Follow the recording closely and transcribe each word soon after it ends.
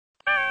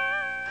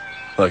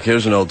Look,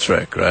 here's an old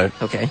trick, right?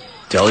 Okay.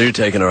 Tell her you're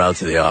taking her out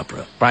to the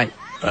opera. Right.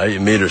 Right? You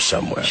meet her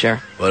somewhere.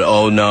 Sure. But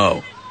oh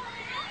no,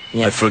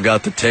 Yeah. I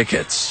forgot the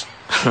tickets.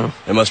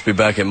 They must be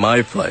back at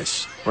my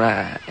place.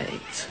 Right.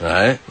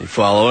 Right? You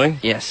following?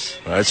 Yes.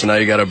 All right, so now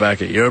you got her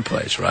back at your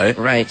place, right?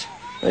 Right.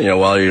 And,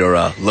 while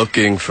you're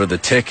looking for the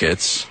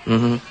tickets,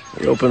 you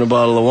open a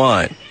bottle of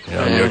wine.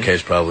 In your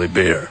case, probably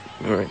beer.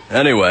 Right.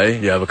 Anyway,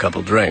 you have a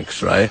couple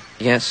drinks, right?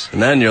 Yes.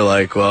 And then you're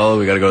like, well,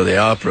 we got to go to the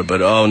opera,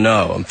 but oh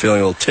no, I'm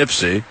feeling a little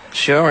tipsy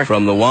Sure.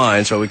 from the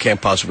wine, so we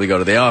can't possibly go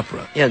to the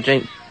opera. Yeah,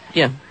 Jane.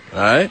 Yeah. All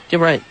right?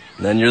 You're right.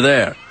 And then you're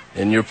there,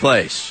 in your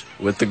place,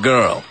 with the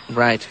girl.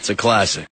 Right. It's a classic.